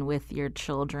discussion with your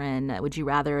children? Would you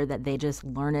rather that they just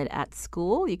learn it at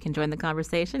school? You can join the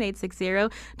conversation,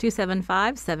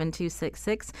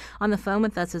 860-275-7266. On the phone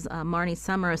with us is Marnie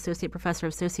Summer, Associate Professor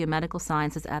of Sociomedical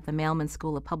Sciences at the Mailman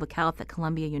School of Public Health at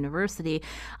Columbia University.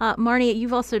 Marnie,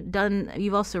 you've also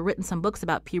written some books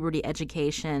about puberty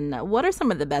education. What are some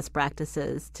of the best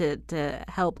practices to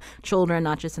help children,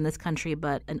 not just in this country,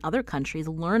 but in other countries,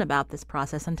 learn about this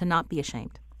process and to not be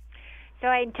ashamed? So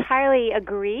I entirely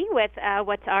agree with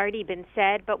what's already been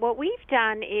said, but what we've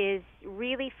done is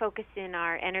really focus in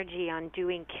our energy on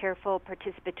doing careful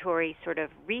participatory sort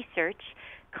of research,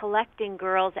 collecting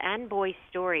girls' and boys'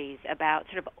 stories about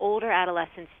sort of older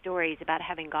adolescent stories about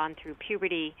having gone through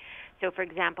puberty. So, for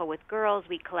example, with girls,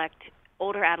 we collect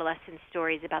older adolescent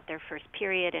stories about their first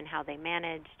period and how they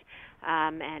managed,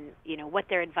 and what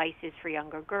their advice is for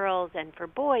younger girls. And for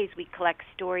boys, we collect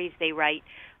stories they write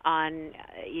on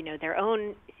their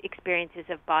own experiences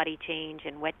of body change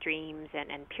and wet dreams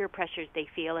and peer pressures they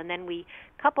feel. And then we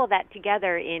couple that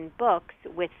together in books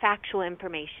with factual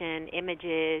information,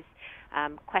 images,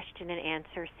 question and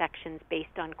answer sections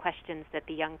based on questions that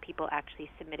the young people actually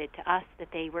submitted to us that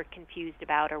they were confused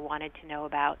about or wanted to know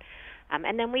about.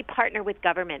 And then we partner with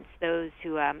governments, those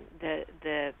who,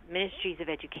 the ministries of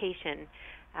education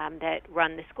that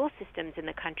run the school systems in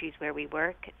the countries where we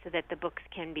work, so that the books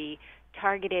can be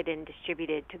targeted and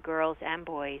distributed to girls and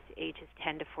boys ages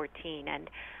 10 to 14. And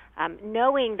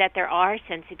knowing that there are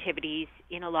sensitivities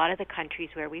in a lot of the countries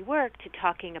where we work to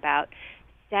talking about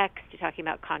sex, to talking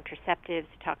about contraceptives,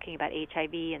 to talking about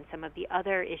HIV and some of the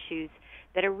other issues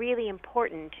that are really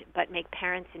important but make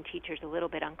parents and teachers a little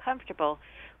bit uncomfortable,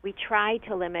 we try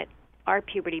to limit our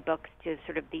puberty books to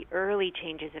sort of the early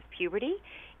changes of puberty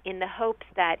in the hopes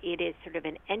that it is sort of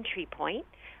an entry point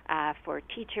for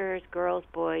teachers, girls,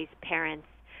 boys, parents,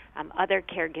 other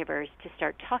caregivers to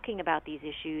start talking about these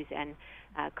issues and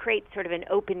create sort of an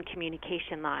open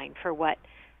communication line for what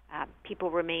people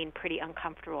remain pretty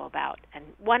uncomfortable about. And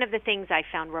one of the things I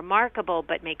found remarkable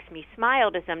but makes me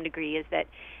smile to some degree is that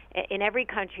in every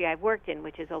country I've worked in,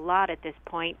 which is a lot at this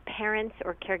point, parents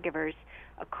or caregivers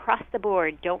across the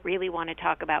board don't really want to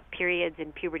talk about periods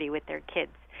and puberty with their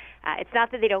kids. It's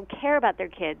not that they don't care about their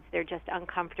kids, they're just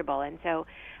uncomfortable. And so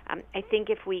I think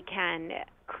if we can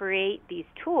create these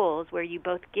tools where you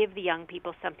both give the young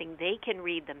people something they can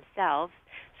read themselves,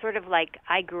 sort of like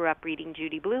I grew up reading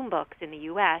Judy Blume books in the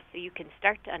U.S., so you can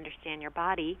start to understand your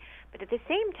body, but at the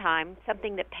same time,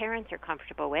 something that parents are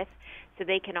comfortable with, so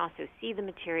they can also see the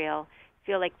material,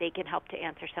 feel like they can help to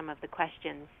answer some of the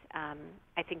questions.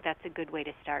 I think that's a good way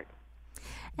to start.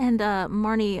 And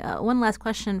Marnie, one last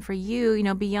question for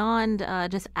you. Beyond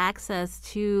just access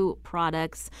to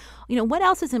products, what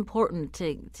else is important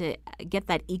to get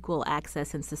that equal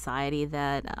access in society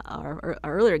that our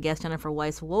earlier guest Jennifer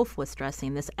Weiss-Wolf was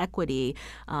stressing, this equity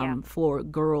for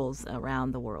girls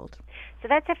around the world? So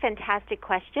that's a fantastic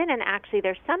question, and actually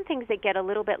there's some things that get a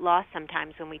little bit lost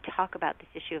sometimes when we talk about this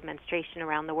issue of menstruation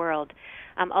around the world.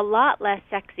 A lot less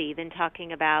sexy than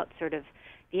talking about sort of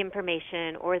the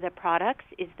information or the products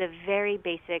is the very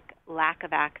basic lack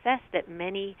of access that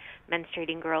many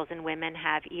menstruating girls and women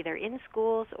have either in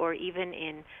schools or even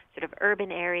in sort of urban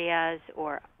areas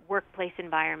or workplace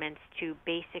environments to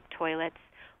basic toilets,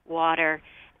 water.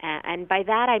 And by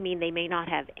that I mean they may not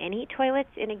have any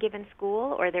toilets in a given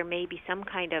school, or there may be some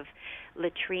kind of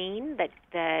latrine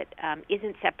that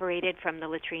isn't separated from the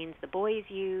latrines the boys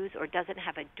use, or doesn't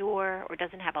have a door, or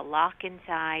doesn't have a lock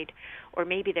inside, or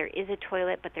maybe there is a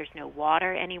toilet but there's no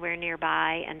water anywhere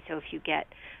nearby, and so if you get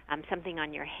something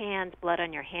on your hands, blood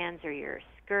on your hands or your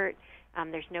skirt,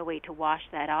 there's no way to wash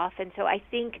that off. And so I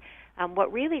think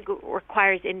what really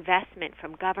requires investment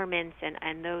from governments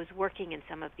and those working in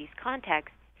some of these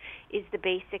contexts is the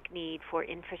basic need for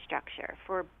infrastructure,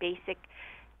 for basic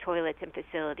toilets and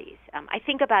facilities. I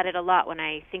think about it a lot when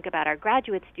I think about our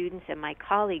graduate students and my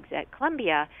colleagues at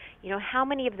Columbia, how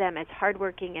many of them, as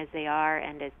hardworking as they are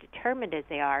and as determined as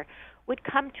they are, would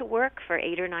come to work for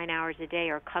 8 or 9 hours a day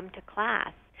or come to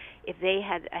class if they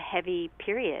had a heavy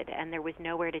period and there was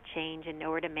nowhere to change and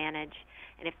nowhere to manage,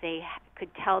 and if they could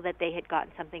tell that they had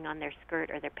gotten something on their skirt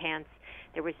or their pants,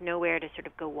 there was nowhere to sort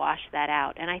of go wash that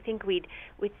out. And I think we'd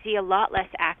see a lot less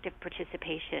active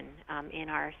participation in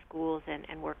our schools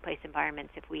and workplace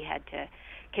environments if we had to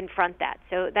confront that.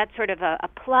 So that's sort of a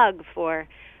plug for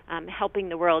helping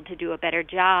the world to do a better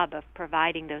job of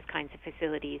providing those kinds of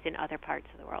facilities in other parts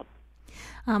of the world.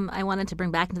 I wanted to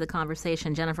bring back into the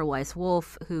conversation Jennifer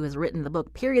Weiss-Wolf, who has written the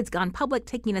book Periods Gone Public,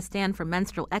 Taking a Stand for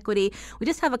Menstrual Equity. We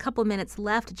just have a couple minutes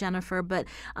left, Jennifer, but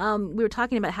we were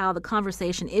talking about how the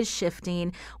conversation is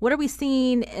shifting. What are we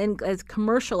seeing as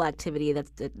commercial activity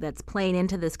that's playing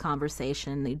into this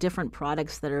conversation, the different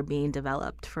products that are being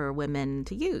developed for women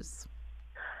to use?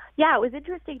 Yeah, it was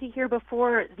interesting to hear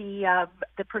before the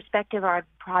perspective on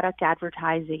product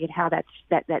advertising and how that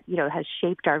has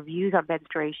shaped our views on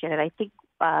menstruation. And I think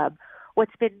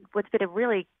what's been a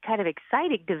really kind of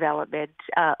exciting development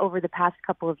over the past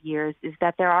couple of years is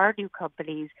that there are new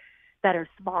companies that are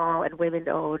small and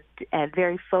women-owned and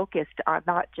very focused on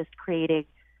not just creating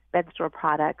menstrual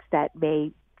products that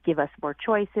may give us more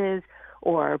choices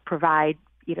or provide,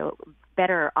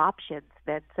 better options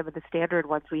than some of the standard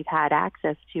ones we've had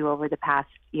access to over the past,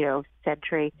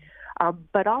 century,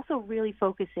 but also really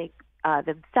focusing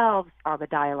themselves on the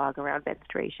dialogue around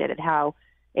menstruation and how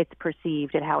it's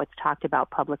perceived and how it's talked about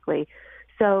publicly.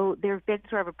 So there's been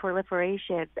sort of a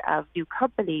proliferation of new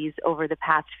companies over the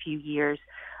past few years,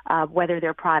 whether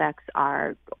their products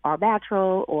are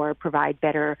natural or provide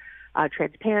better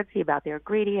transparency about their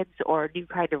ingredients, or new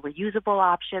kind of reusable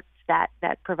options that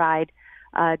provide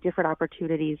different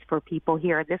opportunities for people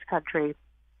here in this country.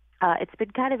 It's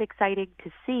been kind of exciting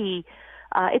to see.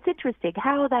 It's interesting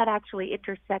how that actually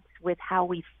intersects with how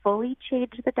we fully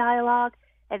change the dialogue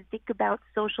and think about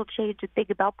social change and think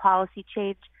about policy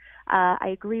change. I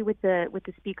agree with the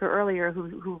speaker earlier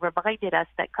who reminded us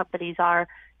that companies are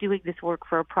doing this work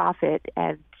for a profit,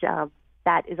 and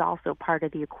that is also part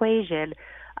of the equation.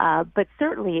 But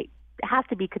certainly it has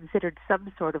to be considered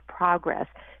some sort of progress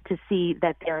to see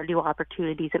that there are new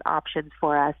opportunities and options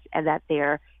for us, and that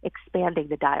they're expanding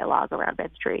the dialogue around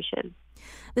menstruation.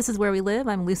 This is Where We Live.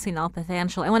 I'm Lucy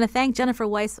Nalpathanchil. I want to thank Jennifer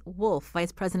Weiss-Wolf,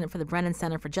 Vice President for the Brennan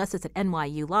Center for Justice at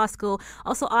NYU Law School,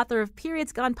 also author of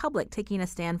Periods Gone Public, Taking a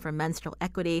Stand for Menstrual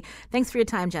Equity. Thanks for your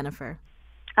time, Jennifer.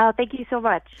 Thank you so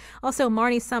much. Also,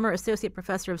 Marnie Summer, Associate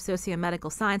Professor of Socio-Medical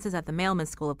Sciences at the Mailman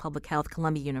School of Public Health,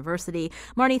 Columbia University.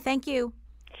 Marnie, thank you.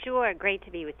 Sure. Great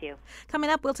to be with you. Coming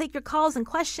up, we'll take your calls and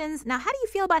questions. Now, how do you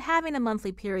feel about having a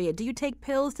monthly period? Do you take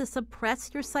pills to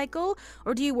suppress your cycle,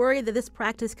 or do you worry that this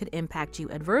practice could impact you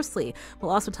adversely?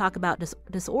 We'll also talk about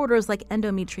disorders like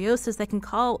endometriosis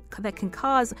that can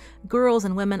cause girls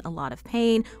and women a lot of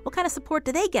pain. What kind of support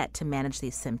do they get to manage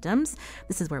these symptoms?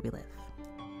 This is Where We Live.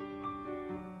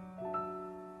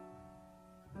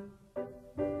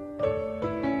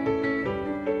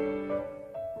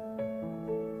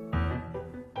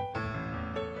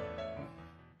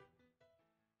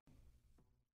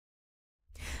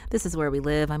 This is Where We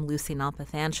Live. I'm Lucy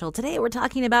Nalpathanchil. Today we're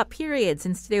talking about periods.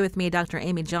 And today with me, Dr.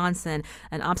 Amy Johnson,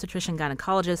 an obstetrician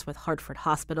gynecologist with Hartford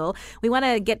Hospital. We want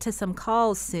to get to some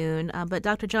calls soon, but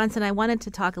Dr. Johnson, I wanted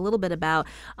to talk a little bit about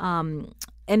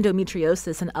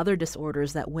endometriosis and other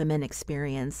disorders that women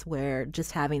experience where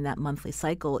just having that monthly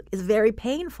cycle is very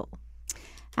painful.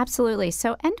 Absolutely.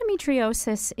 So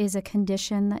endometriosis is a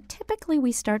condition that typically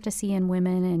we start to see in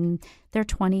women in their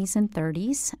 20s and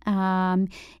 30s,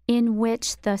 in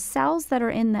which the cells that are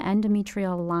in the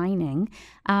endometrial lining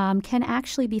can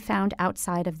actually be found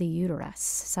outside of the uterus,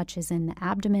 such as in the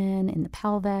abdomen, in the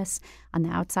pelvis, on the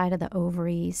outside of the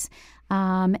ovaries.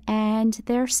 And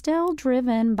they're still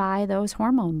driven by those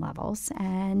hormone levels.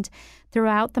 And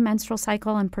throughout the menstrual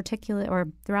cycle in particular,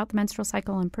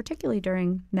 and particularly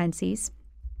during menses,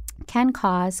 can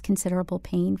cause considerable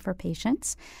pain for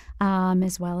patients,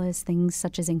 as well as things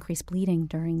such as increased bleeding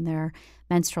during their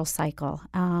menstrual cycle.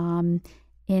 In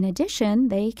addition,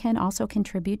 they can also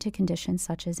contribute to conditions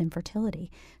such as infertility.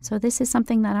 So this is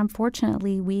something that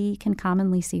unfortunately we can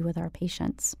commonly see with our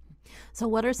patients. So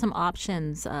what are some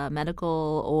options,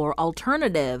 medical or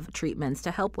alternative treatments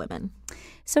to help women?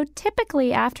 So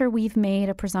typically after we've made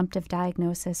a presumptive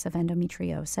diagnosis of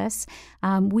endometriosis,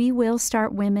 we will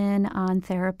start women on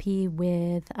therapy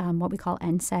with what we call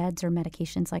NSAIDs, or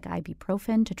medications like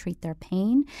ibuprofen, to treat their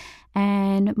pain.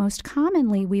 And most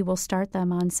commonly, we will start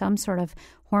them on some sort of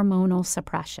hormonal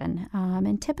suppression.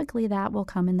 And typically that will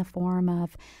come in the form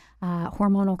of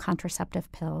hormonal contraceptive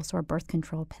pills or birth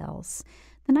control pills.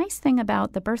 The nice thing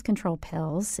about the birth control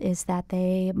pills is that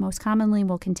they most commonly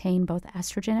will contain both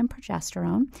estrogen and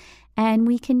progesterone, and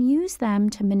we can use them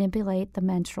to manipulate the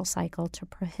menstrual cycle to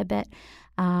prohibit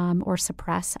or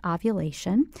suppress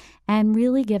ovulation and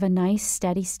really give a nice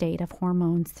steady state of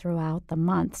hormones throughout the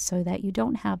month so that you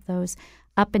don't have those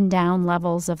up and down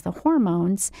levels of the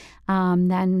hormones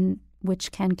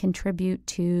which can contribute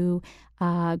to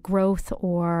growth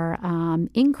or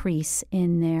increase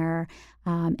in their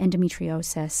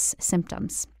endometriosis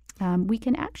symptoms. We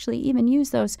can actually even use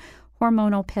those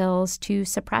hormonal pills to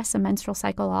suppress a menstrual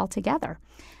cycle altogether.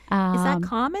 Is that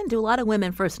common? Do a lot of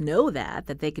women first know that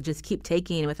they could just keep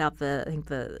taking without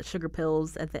the sugar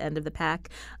pills at the end of the pack,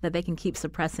 that they can keep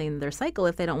suppressing their cycle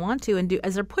if they don't want to? And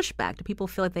is there pushback? Do people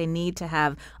feel like they need to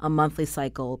have a monthly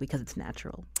cycle because it's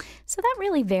natural? So that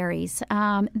really varies.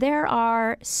 There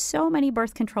are so many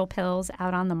birth control pills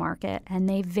out on the market, and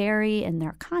they vary in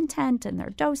their content and their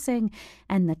dosing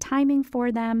and the timing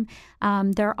for them.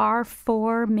 There are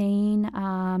 4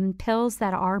 main pills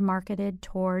that are marketed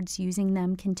towards using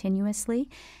them continuously continuously.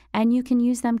 And you can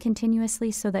use them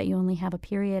continuously so that you only have a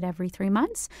period every 3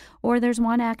 months, or there's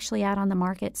one actually out on the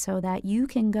market so that you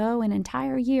can go an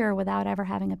entire year without ever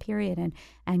having a period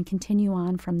and continue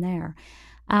on from there.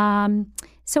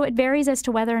 So it varies as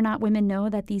to whether or not women know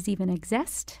that these even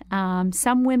exist.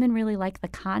 Some women really like the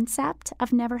concept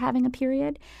of never having a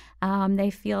period. They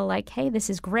feel like, hey, this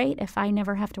is great if I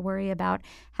never have to worry about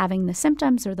having the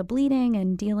symptoms or the bleeding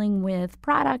and dealing with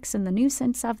products and the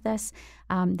nuisance of this.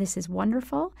 This is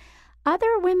wonderful.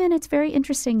 Other women, it's very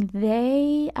interesting.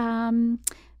 They,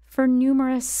 for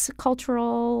numerous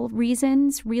cultural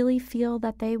reasons, really feel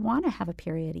that they want to have a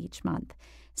period each month.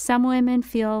 Some women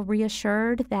feel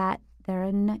reassured that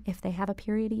if they have a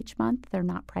period each month,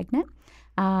 they're not pregnant.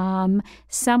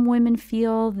 Some women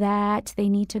feel that they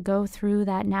need to go through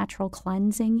that natural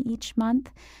cleansing each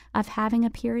month of having a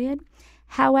period.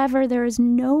 However, there is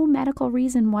no medical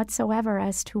reason whatsoever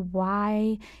as to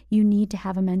why you need to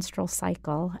have a menstrual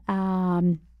cycle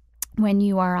when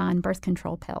you are on birth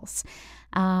control pills.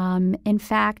 In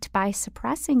fact, by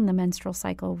suppressing the menstrual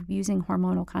cycle using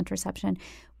hormonal contraception,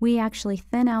 we actually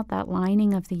thin out that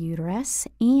lining of the uterus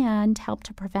and help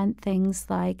to prevent things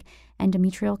like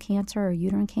endometrial cancer or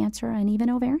uterine cancer and even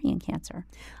ovarian cancer.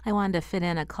 I wanted to fit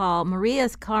in a call.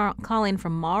 Maria's calling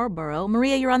from Marlboro.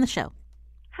 Maria, you're on the show.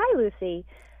 Hi, Lucy.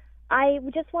 I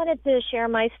just wanted to share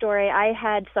my story. I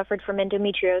had suffered from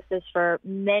endometriosis for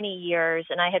many years,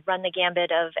 and I had run the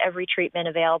gambit of every treatment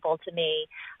available to me.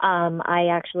 I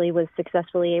actually was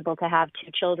successfully able to have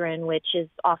 2 children, which is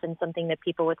often something that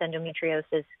people with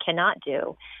endometriosis cannot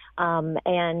do.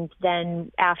 And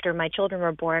then after my children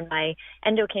were born, my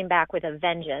endo came back with a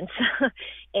vengeance.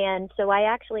 And so I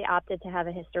actually opted to have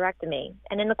a hysterectomy.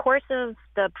 And in the course of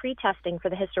the pre-testing for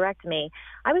the hysterectomy,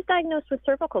 I was diagnosed with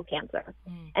cervical cancer.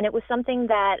 And it was something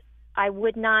that I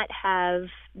would not have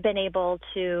been able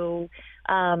to,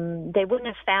 they wouldn't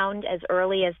have found as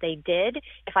early as they did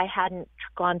if I hadn't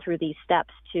gone through these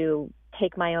steps to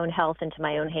take my own health into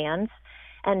my own hands.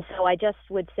 And so I just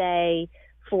would say,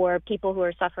 for people who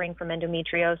are suffering from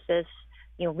endometriosis,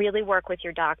 really work with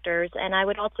your doctors. And I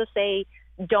would also say,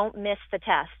 don't miss the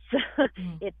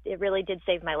tests. It really did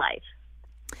save my life.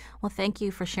 Well, thank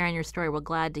you for sharing your story. We're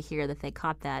glad to hear that they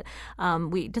caught that.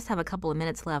 We just have a couple of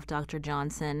minutes left, Dr.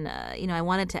 Johnson. I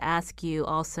wanted to ask you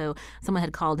also, someone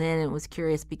had called in and was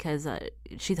curious because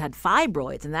she's had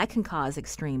fibroids, and that can cause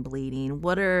extreme bleeding.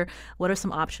 What are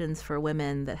some options for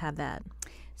women that have that?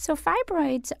 So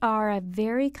fibroids are a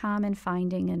very common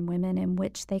finding in women in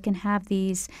which they can have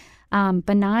these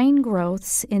benign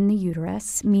growths in the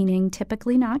uterus, meaning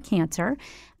typically not cancer.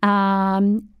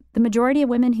 The majority of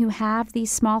women who have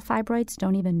these small fibroids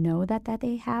don't even know that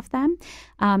they have them.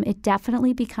 It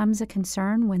definitely becomes a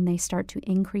concern when they start to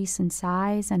increase in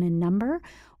size and in number,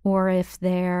 or if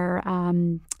they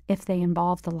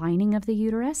involve the lining of the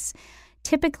uterus.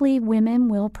 Typically, women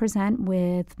will present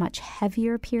with much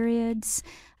heavier periods.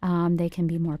 They can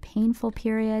be more painful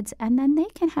periods, and then they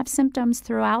can have symptoms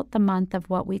throughout the month of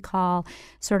what we call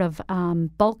sort of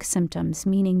bulk symptoms,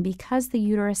 meaning because the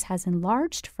uterus has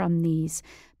enlarged from these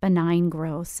benign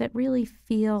growths, it really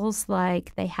feels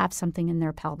like they have something in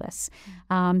their pelvis.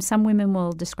 Some women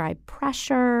will describe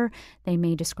pressure. They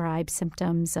may describe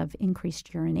symptoms of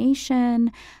increased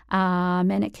urination,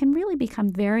 and it can really become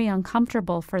very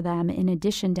uncomfortable for them in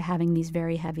addition to having these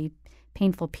very heavy,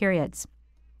 painful periods.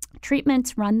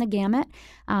 Treatments run the gamut.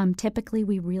 Typically,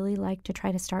 we really like to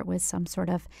try to start with some sort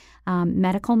of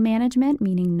medical management,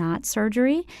 meaning not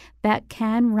surgery, that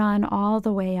can run all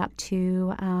the way up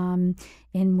to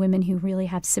in women who really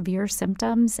have severe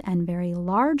symptoms and very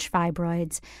large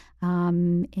fibroids.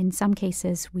 In some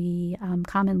cases, we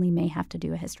commonly may have to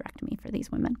do a hysterectomy for these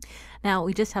women. Now,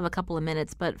 we just have a couple of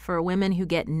minutes, but for women who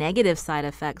get negative side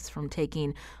effects from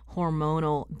taking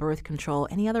hormonal birth control,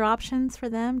 any other options for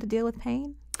them to deal with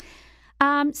pain?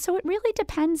 So it really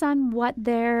depends on what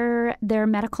their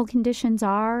medical conditions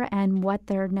are and what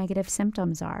their negative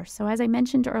symptoms are. So as I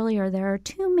mentioned earlier, there are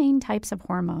 2 main types of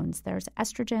hormones. There's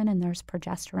estrogen and there's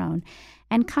progesterone.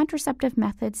 And contraceptive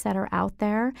methods that are out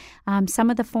there,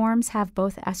 some of the forms have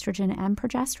both estrogen and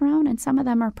progesterone, and some of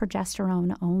them are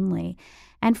progesterone only.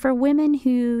 And for women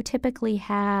who typically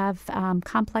have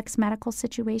complex medical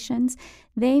situations,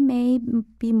 they may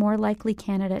be more likely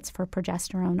candidates for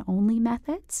progesterone-only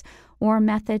methods. or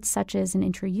methods such as an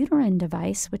intrauterine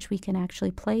device, which we can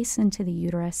actually place into the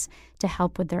uterus to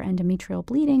help with their endometrial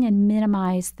bleeding and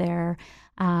minimize their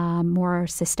more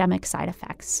systemic side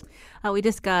effects. We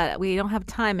don't have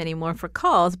time anymore for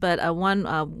calls, but one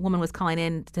woman was calling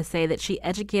in to say that she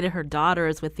educated her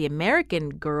daughters with the American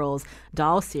Girls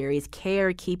doll series,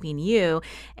 Care Keeping You,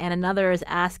 and another is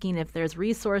asking if there's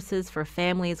resources for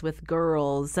families with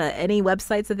girls. Any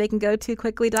websites that they can go to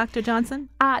quickly, Dr. Johnson?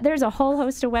 There's a whole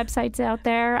host of websites out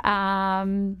there.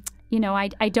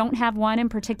 I don't have one in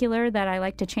particular that I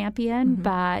like to champion,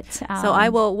 but...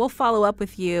 So we'll follow up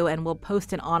with you, and we'll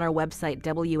post it on our website,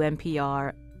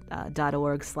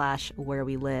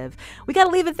 WNPR.org/wherewelive. We got to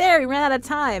leave it there. We ran out of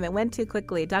time. It went too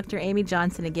quickly. Dr. Amy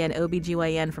Johnson, again,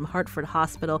 OBGYN from Hartford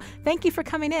Hospital. Thank you for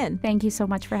coming in. Thank you so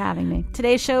much for having me.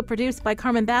 Today's show produced by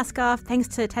Carmen Baskoff. Thanks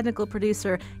to technical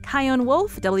producer Kyone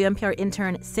Wolf, WNPR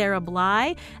intern Sarah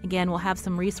Bly. Again, we'll have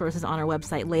some resources on our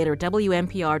website later,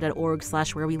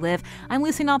 WNPR.org/wherewelive. I'm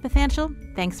Lucy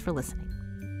Nalpathanchel. Thanks for listening.